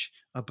much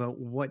about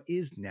what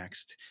is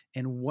next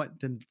and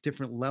what the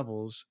different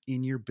levels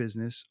in your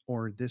business,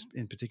 or this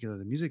in particular,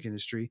 the music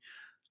industry,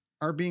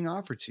 are being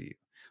offered to you.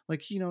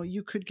 Like,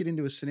 you could get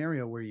into a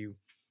scenario where you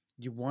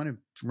want to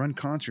run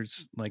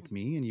concerts like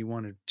me and you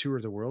want to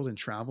tour the world and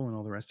travel and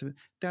all the rest of it.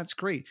 That's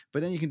great.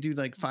 But then you can do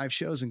like 5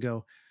 shows and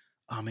go,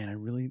 oh man,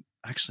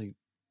 I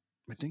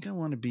think I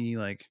want to be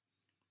like,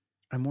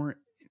 I'm more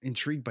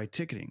intrigued by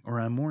ticketing,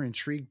 or I'm more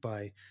intrigued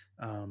by,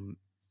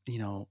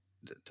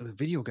 the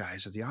video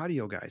guys or the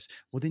audio guys.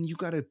 Well, then you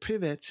got to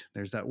pivot.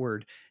 There's that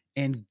word,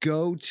 and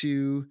go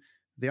to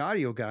the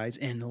audio guys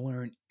and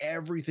learn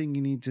everything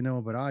you need to know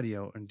about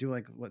audio, and do,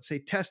 like, let's say,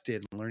 test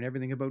it and learn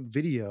everything about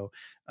video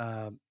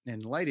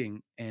and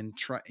lighting, and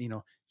try,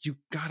 you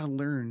got to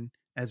learn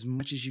as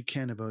much as you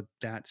can about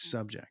that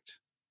subject.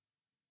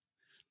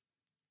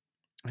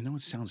 I know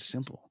it sounds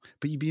simple,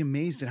 but you'd be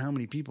amazed at how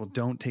many people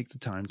don't take the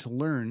time to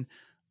learn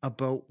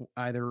about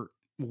either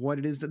what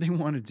it is that they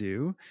want to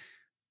do.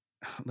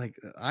 Like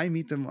I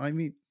meet them,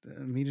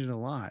 meet it a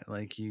lot.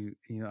 Like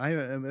I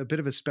have a bit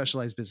of a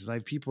specialized business. I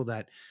have people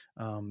that,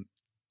 you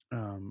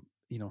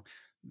know,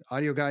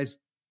 audio guys,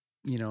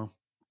 you know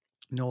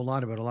a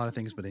lot about a lot of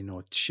things, but they know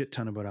a shit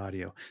ton about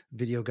audio.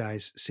 Video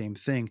guys, same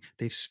thing.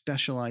 They've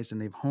specialized and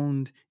they've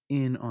honed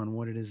in on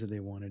what it is that they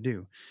want to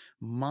do.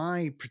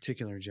 My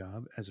particular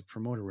job as a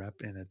promoter rep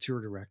and a tour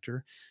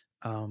director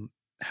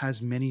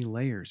has many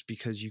layers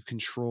because you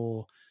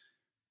control,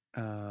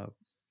 a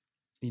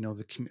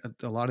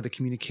lot of the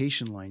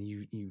communication line.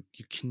 You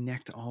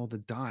connect all the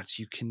dots,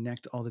 you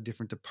connect all the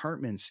different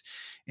departments,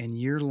 and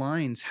your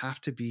lines have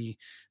to be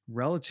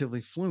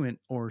relatively fluent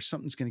or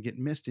something's going to get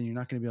missed and you're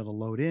not going to be able to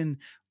load in,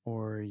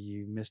 or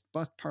you missed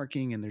bus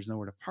parking and there's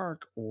nowhere to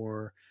park,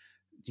 or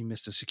you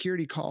missed a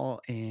security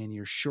call and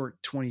you're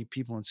short 20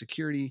 people in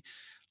security.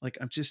 Like,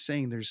 I'm just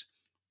saying there's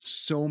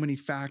so many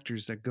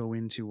factors that go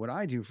into what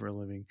I do for a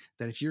living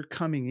that if you're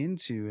coming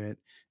into it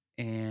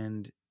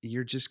and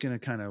you're just going to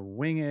kind of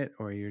wing it,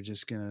 or you're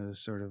just going to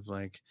sort of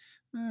like,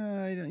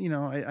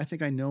 I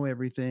think I know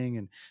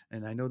everything.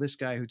 And I know this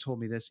guy who told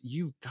me this.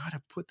 You've got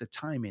to put the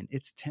time in.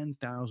 It's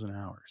 10,000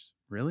 hours.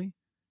 Really?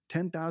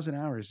 10,000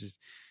 hours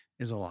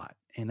is a lot.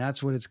 And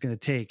that's what it's going to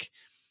take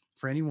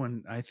for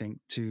anyone, I think,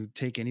 to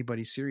take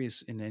anybody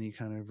serious in any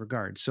kind of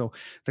regard. So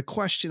the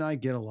question I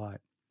get a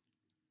lot,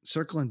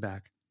 circling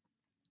back,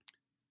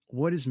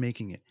 what is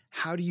making it?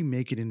 How do you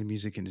make it in the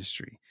music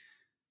industry?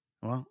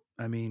 Well,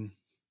 I mean,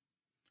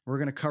 we're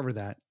going to cover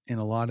that in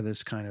a lot of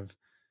this kind of,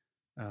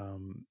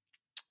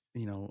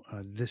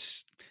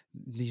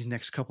 these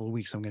next couple of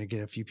weeks. I'm going to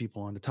get a few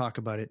people on to talk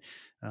about it,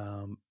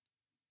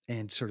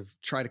 and sort of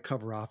try to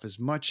cover off as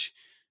much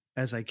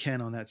as I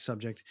can on that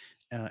subject,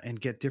 and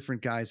get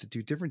different guys that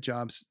do different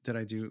jobs that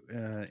I do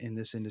in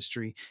this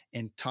industry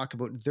and talk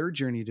about their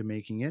journey to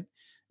making it,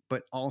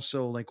 but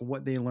also like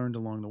what they learned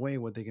along the way,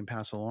 what they can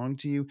pass along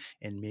to you.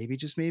 And maybe,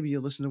 just maybe,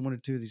 you'll listen to one or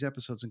two of these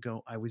episodes and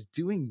go, I was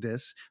doing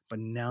this, but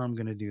now I'm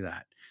going to do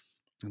that.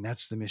 And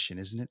that's the mission,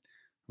 isn't it?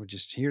 We're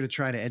just here to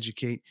try to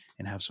educate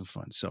and have some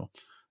fun. So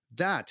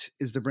that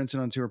is the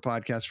Brinson on Tour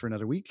podcast for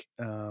another week.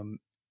 I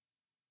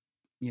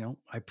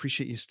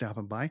appreciate you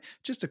stopping by.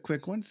 Just a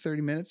quick one,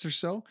 30 minutes or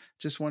so.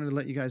 Just wanted to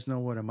let you guys know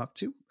what I'm up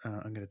to.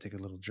 I'm going to take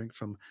a little drink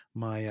from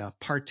my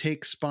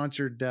Partake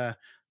sponsored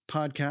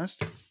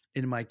podcast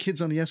in my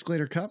Kids on the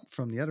Escalator cup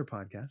from the other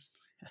podcast.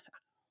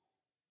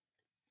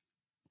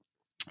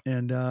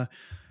 And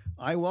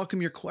I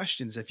welcome your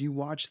questions. If you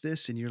watch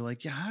this and you're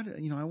like, yeah,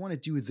 I want to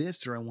do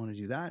this or I want to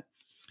do that,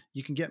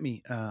 you can get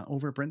me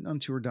over at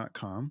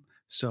brentonontour.com.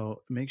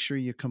 So make sure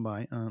you come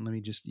by.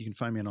 You can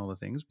find me on all the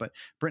things, but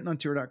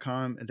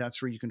brentonontour.com,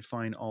 that's where you can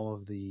find all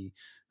of the,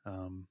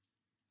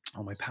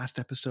 all my past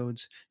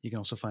episodes. You can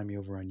also find me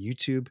over on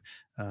YouTube.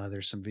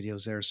 There's some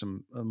videos there,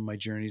 some of my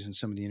journeys and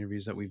some of the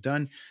interviews that we've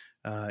done.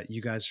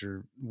 You guys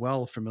are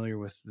well familiar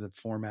with the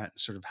format,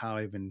 sort of how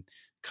I've been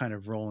kind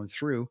of rolling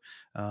through.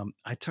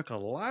 I took a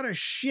lot of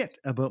shit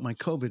about my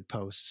COVID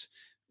posts,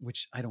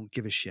 which I don't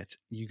give a shit.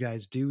 You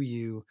guys do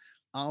you,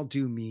 I'll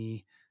do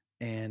me.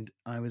 And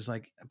I was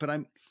like,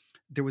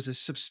 there was a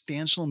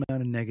substantial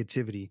amount of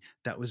negativity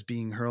that was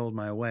being hurled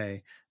my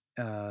way.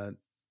 And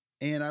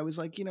I was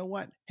like, you know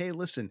what? Hey,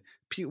 listen,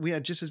 we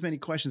had just as many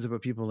questions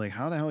about people like,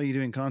 how the hell are you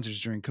doing concerts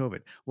during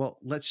COVID? Well,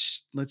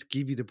 let's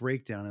give you the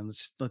breakdown and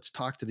let's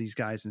talk to these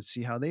guys and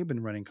see how they've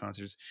been running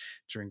concerts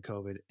during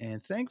COVID.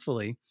 And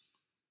thankfully,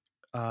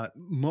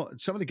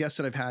 some of the guests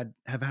that I've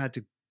have had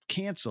to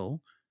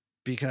cancel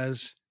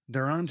because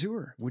they're on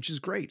tour, which is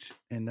great.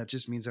 And that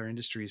just means our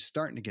industry is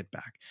starting to get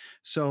back.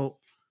 So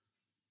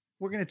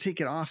we're going to take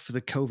it off the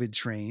COVID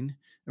train.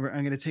 I'm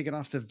going to take it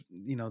off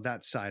that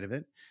side of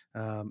it.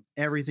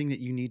 Everything that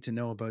you need to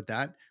know about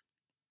that.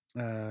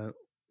 I'm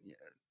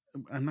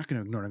not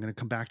going to ignore it. I'm going to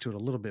come back to it a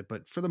little bit,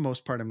 but for the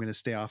most part, I'm going to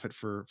stay off it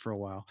for a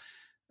while.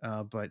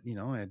 But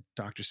I had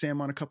Dr.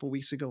 Sam on a couple of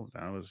weeks ago.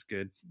 That was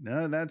good.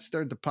 No, that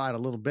started the pot a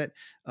little bit.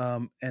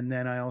 And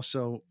then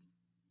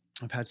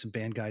I've had some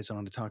band guys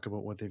on to talk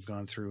about what they've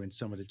gone through and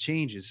some of the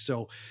changes.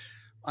 So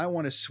I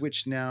want to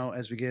switch now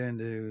as we get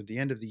into the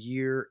end of the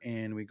year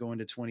and we go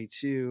into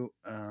 22,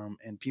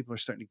 and people are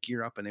starting to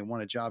gear up and they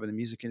want a job in the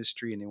music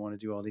industry and they want to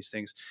do all these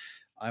things.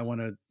 I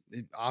want to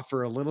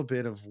offer a little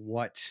bit of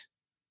what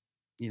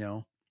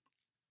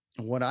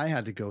I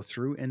had to go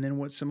through and then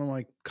what some of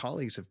my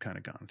colleagues have kind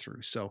of gone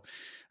through. So,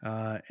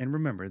 and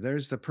remember,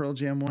 there's the Pearl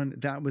Jam one.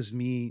 That was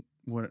me,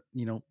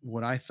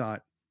 what I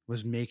thought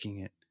was making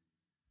it,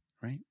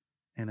 right?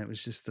 And it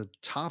was just the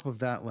top of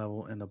that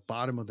level and the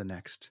bottom of the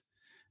next,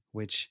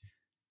 which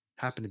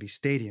happened to be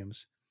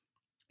stadiums.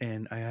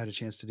 And I had a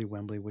chance to do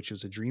Wembley, which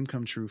was a dream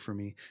come true for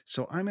me.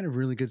 So I'm in a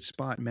really good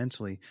spot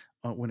mentally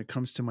when it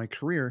comes to my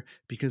career,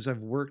 because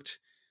I've worked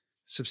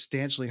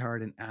substantially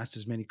hard and asked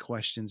as many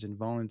questions and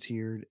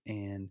volunteered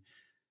and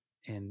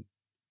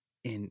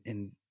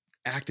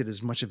acted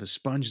as much of a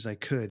sponge as I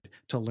could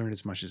to learn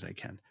as much as I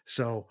can.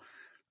 So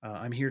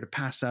I'm here to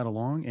pass that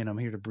along, and I'm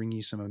here to bring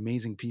you some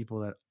amazing people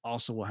that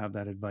also will have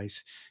that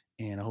advice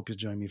And I hope you'll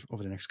join me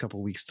over the next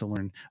couple of weeks to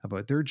learn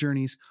about their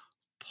journeys,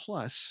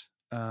 plus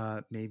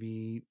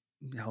maybe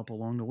help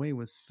along the way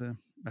with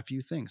a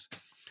few things.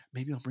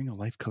 Maybe I'll bring a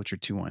life coach or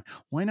two on.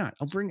 Why not?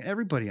 I'll bring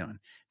everybody on.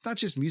 It's not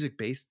just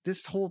music-based.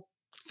 This whole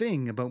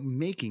thing about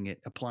making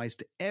it applies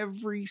to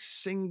every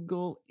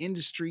single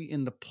industry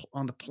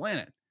on the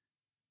planet.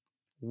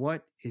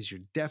 What is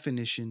your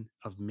definition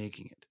of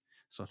making it?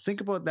 So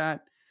think about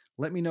that.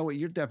 Let me know what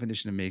your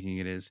definition of making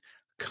it is.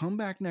 Come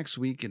back next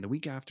week and the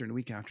week after and the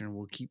week after, and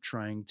we'll keep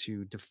trying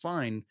to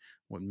define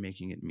what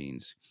making it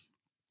means.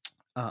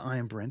 I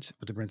am Brent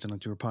with the Brent on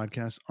Tour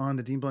podcast on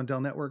the Dean Blundell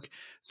Network.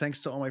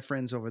 Thanks to all my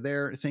friends over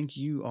there. Thank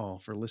you all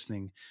for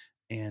listening.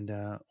 And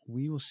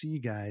we will see you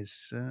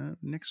guys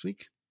next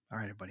week. All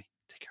right, everybody.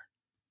 Take care.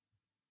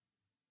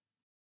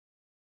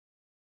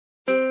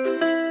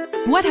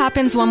 What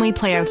happens when we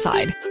play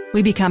outside?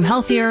 We become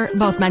healthier,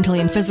 both mentally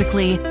and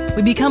physically.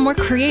 We become more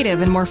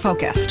creative and more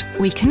focused.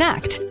 We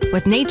connect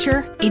with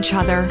nature, each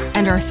other,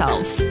 and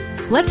ourselves.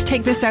 Let's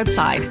Take This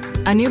Outside,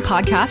 a new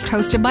podcast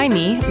hosted by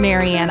me,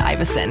 Marianne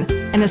Iveson,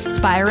 an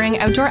aspiring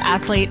outdoor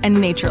athlete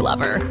and nature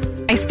lover.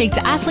 I speak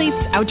to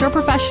athletes, outdoor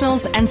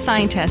professionals, and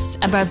scientists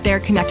about their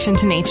connection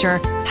to nature,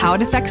 how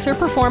it affects their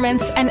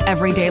performance, and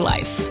everyday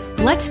life.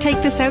 Let's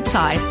Take This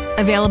Outside,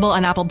 available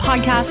on Apple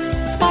Podcasts,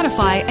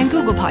 Spotify, and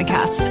Google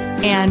Podcasts,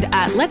 and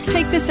at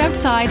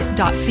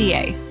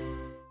letstakethisoutside.ca.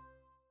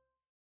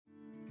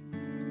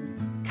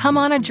 Come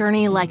on a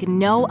journey like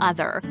no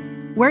other,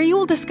 where you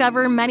will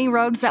discover many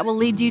roads that will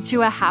lead you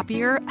to a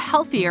happier,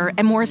 healthier,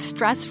 and more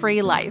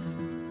stress-free life.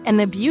 And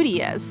the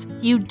beauty is,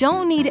 you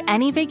don't need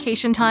any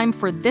vacation time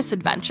for this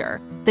adventure.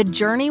 The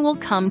journey will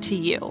come to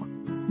you.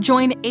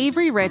 Join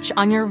Avery Rich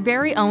on your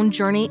very own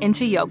journey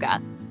into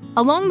yoga.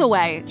 Along the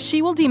way,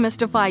 she will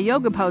demystify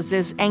yoga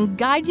poses and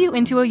guide you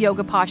into a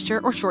yoga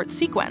posture or short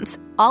sequence,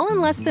 all in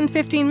less than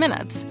 15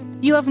 minutes.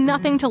 You have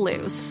nothing to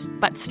lose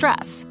but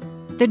stress.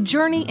 The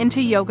Journey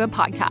into Yoga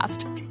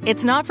podcast.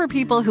 It's not for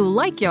people who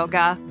like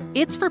yoga,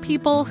 it's for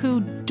people who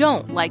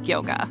don't like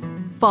yoga.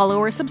 Follow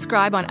or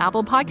subscribe on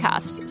Apple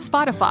Podcasts,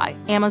 Spotify,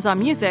 Amazon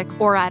Music,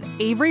 or at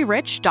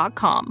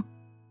averyrich.com.